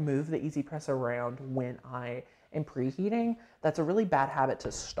I like move the Easy Press around when I am preheating. That's a really bad habit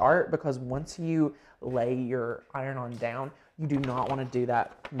to start, because once you lay your iron-on down, you do not want to do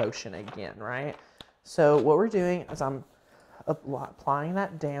that motion again, right? So what we're doing is I'm applying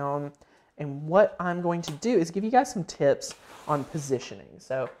that down, and what I'm going to do is give you guys some tips on positioning.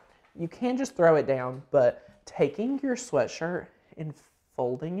 So you can just throw it down, but taking your sweatshirt and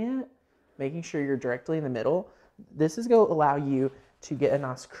folding it, making sure you're directly in the middle, this is going to allow you to get a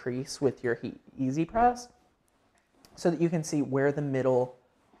nice crease with your Easy Press so that you can see where the middle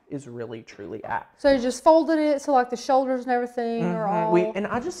is really truly at. So you just folded it so like the shoulders and everything are all and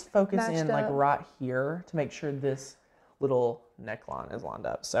I just focus in like up. right here to make sure this little neckline is lined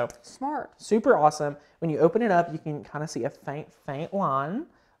up. So smart. Super awesome. When you open it up, you can kind of see a faint line.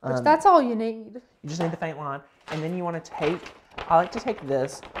 Which that's all you need. You just need the faint line. And then you want to take, I like to take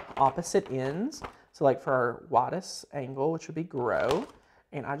this opposite ends. So like for our widest angle, which would be grow,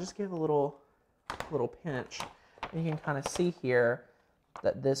 and I just give a little pinch. And you can kind of see here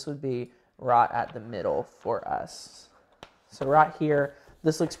that this would be right at the middle for us. So right here,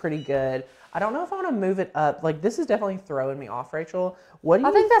 this looks pretty good. I don't know if I want to move it up. Like, this is definitely throwing me off, Rachel. What do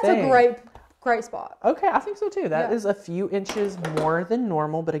you think? I think that's a great spot. Okay, I think so too. That is a few inches more than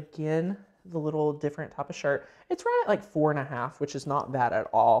normal, but again, the little different type of shirt. It's right at like 4.5, which is not bad at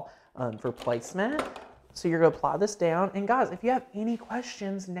all for placement. So you're going to apply this down. And guys, if you have any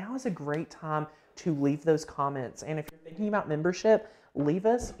questions, now is a great time to leave those comments. And if you're thinking about membership, leave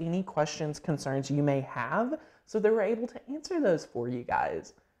us any questions, concerns you may have, so that we're able to answer those for you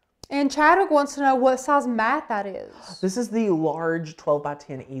guys. And Chadwick wants to know what size mat that is. This is the large 12 by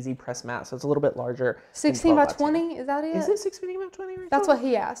 10 Easy Press mat, so it's a little bit larger. 16 by 20, is that it? Is it 16 by 20? Rachel? That's what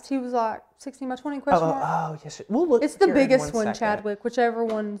he asked. He was like, 16 by 20 question mark? Oh, yes. We'll look. It's the biggest one, Chadwick, whichever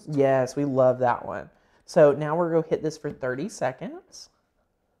one's. Yes, we love that one. So now we're going to hit this for 30 seconds.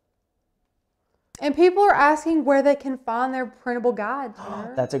 And people are asking where they can find their printable guide.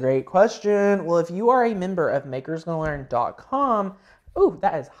 That's a great question. Well, if you are a member of makersgonnalearn.com, ooh,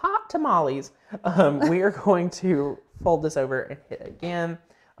 that is hot tamales. We are going to fold this over and hit again.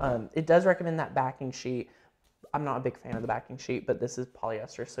 It does recommend that backing sheet. I'm not a big fan of the backing sheet, but this is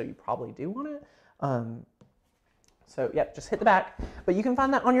polyester, so you probably do want it. So, yep, just hit the back. But you can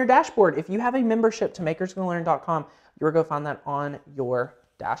find that on your dashboard. If you have a membership to makersgonnalearn.com, you're going to find that on your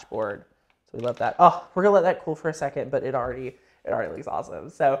dashboard. So we love that. Oh, we're going to let that cool for a second, but it already looks awesome.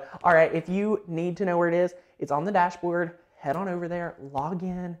 So, all right, if you need to know where it is, it's on the dashboard. Head on over there, log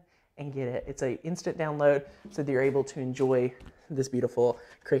in, and get it. It's an instant download so that you're able to enjoy this beautiful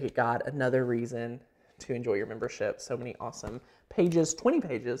Cricut guide. Another reason to enjoy your membership. So many awesome pages, 20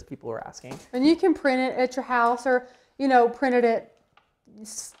 pages, people are asking. And you can print it at your house, or, you know, print it at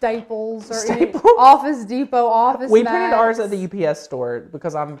Staples or Office Depot, Office We Max. printed ours at the UPS store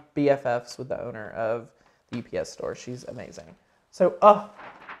because I'm BFFs with the owner of the UPS store. She's amazing. So,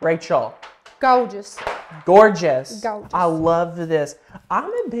 Rachel. Gorgeous. Gorgeous. Gorgeous. I love this.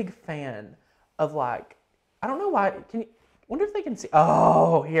 I'm a big fan of, like, I don't know why. Wonder if they can see.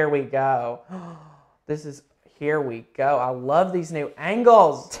 Oh, here we go. Here we go. I love these new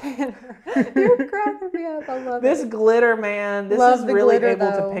angles. Tanner, you're cracking me up. I love this glitter, man. This is really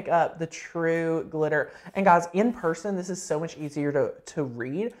able to pick up the true glitter. And guys, in person, this is so much easier to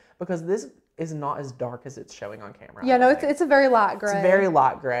read because this is not as dark as it's showing on camera. Yeah, no, it's a very light gray. It's very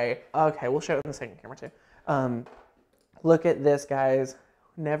light gray. Okay, we'll show it in the second camera too. Look at this, guys.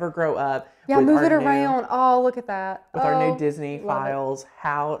 Never grow up. Yeah, with move our it new- around. Oh, look at that. With our Oh, new Disney love it. files.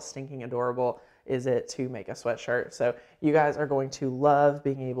 How stinking adorable is it to make a sweatshirt? So you guys are going to love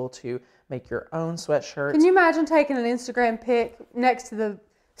being able to make your own sweatshirts. Can you imagine taking an Instagram pic next to the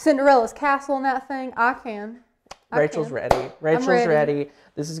Cinderella's castle and that thing? I can. Rachel's ready. Rachel's ready.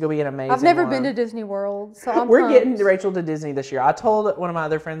 This is going to be an amazing I've never one. been to Disney World, so I'm We're pumped. getting Rachel to Disney this year. I told one of my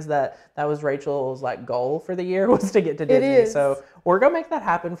other friends that was Rachel's like goal for the year was to get to Disney. is. So we're going to make that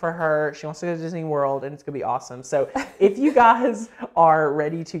happen for her. She wants to go to Disney World and it's going to be awesome. So if you guys are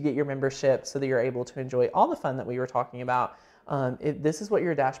ready to get your membership so that you're able to enjoy all the fun that we were talking about, this is what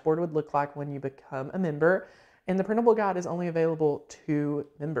your dashboard would look like when you become a member. And the printable guide is only available to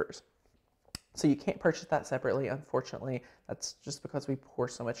members. So you can't purchase that separately, unfortunately. That's just because we pour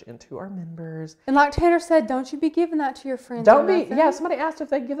so much into our members. And like Tanner said, don't you be giving that to your friends. Don't be, yeah, somebody asked if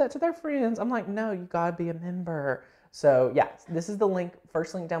they give that to their friends. I'm like, no, you gotta be a member. So yeah, this is the link,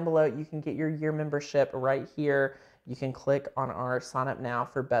 first link down below. You can get your year membership right here. You can click on our sign up now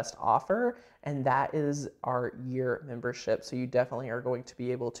for best offer, and that is our year membership. So you definitely are going to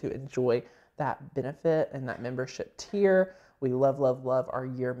be able to enjoy that benefit and that membership tier. We love, love, love our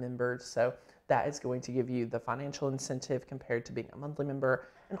year members. So that is going to give you the financial incentive compared to being a monthly member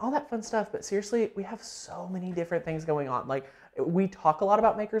and all that fun stuff. But seriously, we have so many different things going on. Like, we talk a lot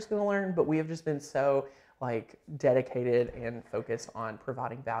about Maker's Gonna Learn, but we have just been so like dedicated and focused on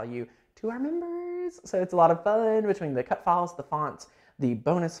providing value to our members. So it's a lot of fun between the cut files, the fonts, the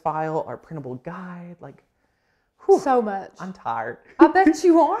bonus file, our printable guide. Like, whew, So much. I'm tired. I bet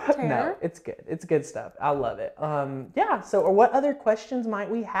you are, Tanner. No, it's good. It's good stuff. I love it. Yeah. So, or what other questions might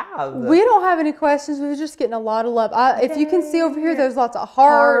we have? We don't have any questions. We're just getting a lot of love. If you can see over here, there's lots of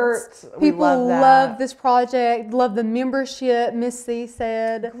hearts. We People love this project. Love the membership. Miss C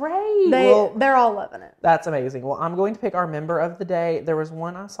said. Great. They're all loving it. That's amazing. Well, I'm going to pick our member of the day. There was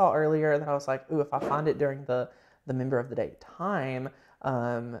one I saw earlier that I was like, ooh, if I find it during the member of the day time,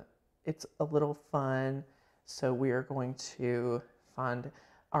 it's a little fun. So we are going to find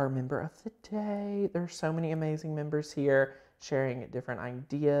our member of the day. There's so many amazing members here sharing different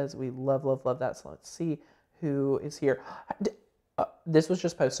ideas. We love, love, love that. So let's see who is here. This was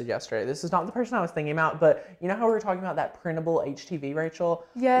just posted yesterday. This is not the person I was thinking about, but you know how we were talking about that printable HTV, Rachel?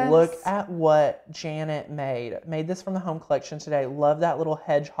 Yes. Look at what Janet made. Made this from the home collection today. Love that little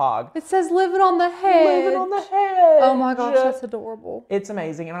hedgehog. It says living on the hedge. Living on the hedge. Oh my gosh, that's adorable. It's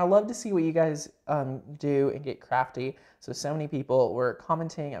amazing. And I love to see what you guys do and get crafty. So many people were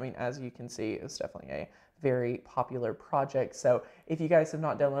commenting. I mean, as you can see, it's definitely a very popular project. So if you guys have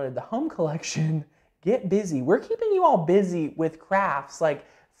not downloaded the home collection, get busy. We're keeping you all busy with crafts. Like,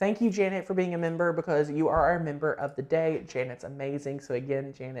 thank you, Janet, for being a member because you are our member of the day. Janet's amazing. So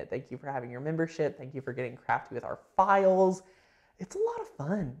again, Janet, thank you for having your membership. Thank you for getting crafty with our files. It's a lot of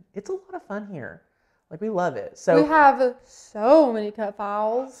fun. It's a lot of fun here. Like, we love it. So we have so many cut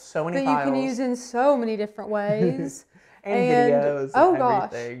files. So many that files. you can use in so many different ways. and videos oh and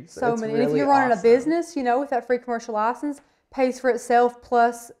gosh, everything. So it's many. Really and if you're running awesome. a business, you know, with that free commercial license, pays for itself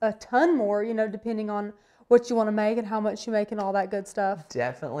plus a ton more, you know, depending on what you want to make and how much you make and all that good stuff.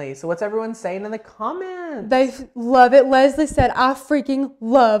 Definitely. So what's everyone saying in the comments? They love it. Leslie said, I freaking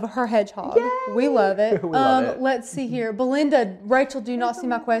love her hedgehog. Yay! We love it. We love it. Let's see here. Belinda, Rachel, do not see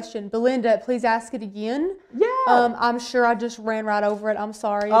my question. Belinda, please ask it again. Yeah. I'm sure I just ran right over it. I'm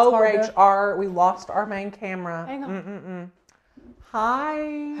sorry. It's hard Rach, we lost our main camera. Hang on. Hi.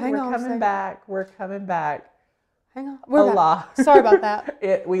 Hang We're on a coming second. back. We're coming back. Hang on. We're Hola. back. Sorry about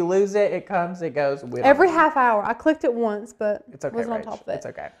that. We lose it. It comes. It goes. We don't Every know. half hour. I clicked it once, but It's okay. wasn't on Rach. top of it. It's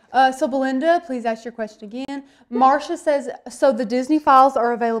okay. So Belinda, please ask your question again. Marcia says, so the Disney files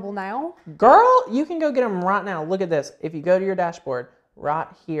are available now? Girl, you can go get them right now. Look at this. If you go to your dashboard, right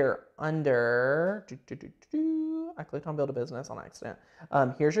here under, I clicked on build a business on accident.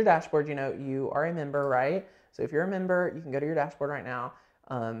 Here's your dashboard. You know, you are a member, right? So if you're a member, you can go to your dashboard right now.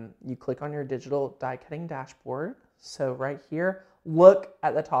 You click on your digital die cutting dashboard. So right here, look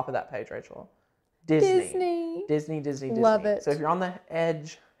at the top of that page, Rachel. Disney. Love it. So if you're on the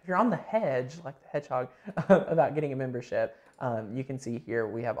edge, if you're on the hedge, like the hedgehog, about getting a membership, you can see here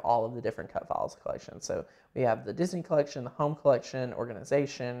we have all of the different cut files collections. So we have the Disney collection, the home collection,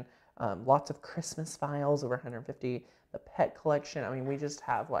 organization, lots of Christmas files, over 150, the pet collection. I mean, we just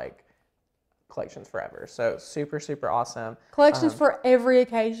have like collections forever. So super, super awesome. Collections for every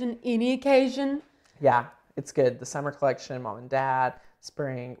occasion, any occasion. Yeah, it's good. The summer collection, mom and dad,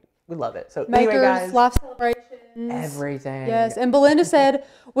 spring, we love it. So Makers, anyway, guys, life celebration. everything. Yes, and Belinda said,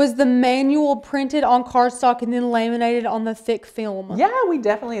 was the manual printed on cardstock and then laminated on the thick film? Yeah,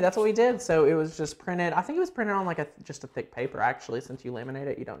 that's what we did. So it was just printed. I think it was printed on like just a thick paper, actually. Since you laminate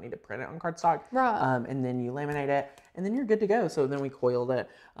it, you don't need to print it on cardstock. Right. And then you laminate it, and then you're good to go. So then we coiled it.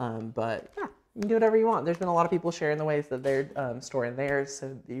 But yeah, you can do whatever you want. There's been a lot of people sharing the ways that they're storing theirs.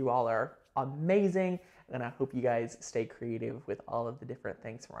 So you all are amazing. And I hope you guys stay creative with all of the different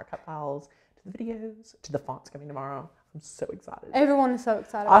things, from our cut files to the videos to the fonts coming tomorrow. I'm so excited. Everyone is so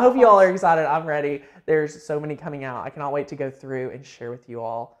excited. I hope you all are excited. I'm ready. There's so many coming out. I cannot wait to go through and share with you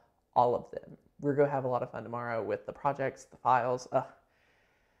all of them. We're going to have a lot of fun tomorrow with the projects, the files.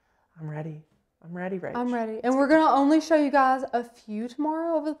 I'm ready. I'm ready, Rach. I'm ready. And we're going to only show you guys a few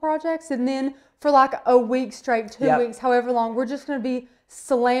tomorrow of the projects. And then for like a week straight, 2 weeks, however long, we're just going to be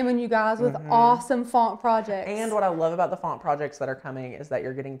slamming you guys with awesome font projects. And what I love about the font projects that are coming is that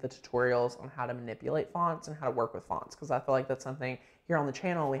you're getting the tutorials on how to manipulate fonts and how to work with fonts. Because I feel like that's something here on the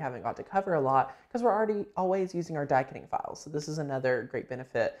channel we haven't got to cover a lot, because we're already always using our die cutting files. So this is another great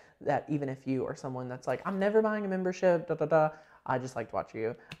benefit, that even if you are someone that's like, I'm never buying a membership, I just like to watch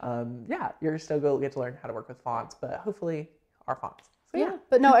you. Yeah, you're still going to get to learn how to work with fonts, but hopefully our fonts. So, yeah.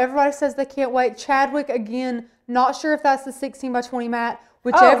 But no, everybody says they can't wait. Chadwick, again, not sure if that's the 16 by 20 mat.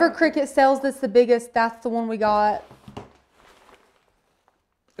 Whichever Cricut sells that's the biggest, that's the one we got.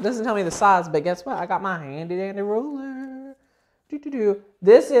 It doesn't tell me the size, but guess what? I got my handy dandy ruler.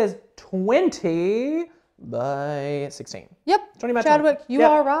 This is 20 by 16. Yep. 20 by Chadwick, 20. you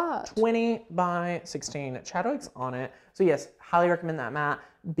are right. 20 by 16. Chadwick's on it. So yes, highly recommend that mat.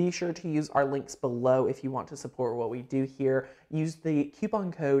 Be sure to use our links below if you want to support what we do here. Use the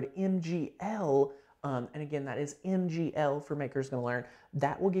coupon code MGL. And again, that is MGL for Makers Gonna Learn.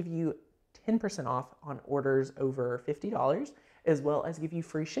 That will give you 10% off on orders over $50, as well as give you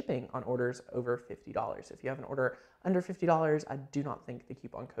free shipping on orders over $50. If you have an order under $50, I do not think the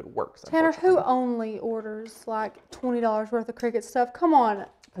coupon code works. Tanner, who only orders like $20 worth of Cricut stuff? Come on.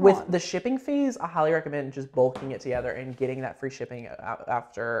 With the shipping fees, I highly recommend just bulking it together and getting that free shipping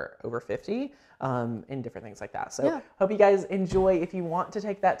after over 50 and different things like that. So hope you guys enjoy. If you want to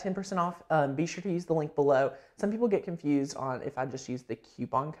take that 10% off, be sure to use the link below. Some people get confused on if I just use the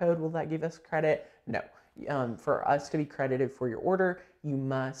coupon code, will that give us credit? No. For us to be credited for your order, you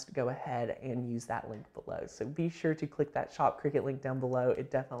must go ahead and use that link below. So be sure to click that Shop Cricut link down below.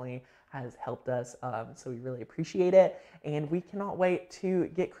 It definitely has helped us, so we really appreciate it. And we cannot wait to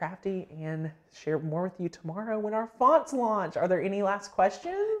get crafty and share more with you tomorrow when our fonts launch. Are there any last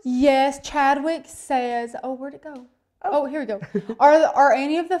questions? Yes, Chadwick says, oh, where'd it go? Oh, here we go. Are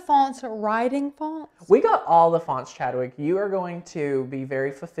any of the fonts writing fonts? We got all the fonts, Chadwick. You are going to be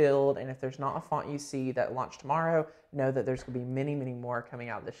very fulfilled, and if there's not a font you see that launched tomorrow, know that there's going to be many, many more coming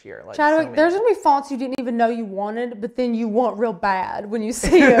out this year. Like Chadwick, there's going to be fonts you didn't even know you wanted, but then you want real bad when you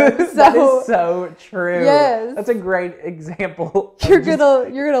see them. So, that is so true. Yes. That's a great example. You're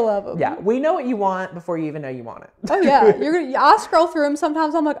gonna love them. Yeah, we know what you want before you even know you want it. Oh yeah, I scroll through them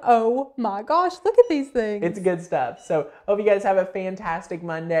sometimes. I'm like, oh my gosh, look at these things. It's good stuff. So hope you guys have a fantastic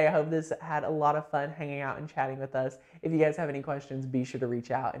Monday. I hope this had a lot of fun hanging out and chatting with us. If you guys have any questions, be sure to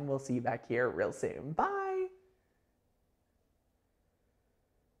reach out, and we'll see you back here real soon. Bye.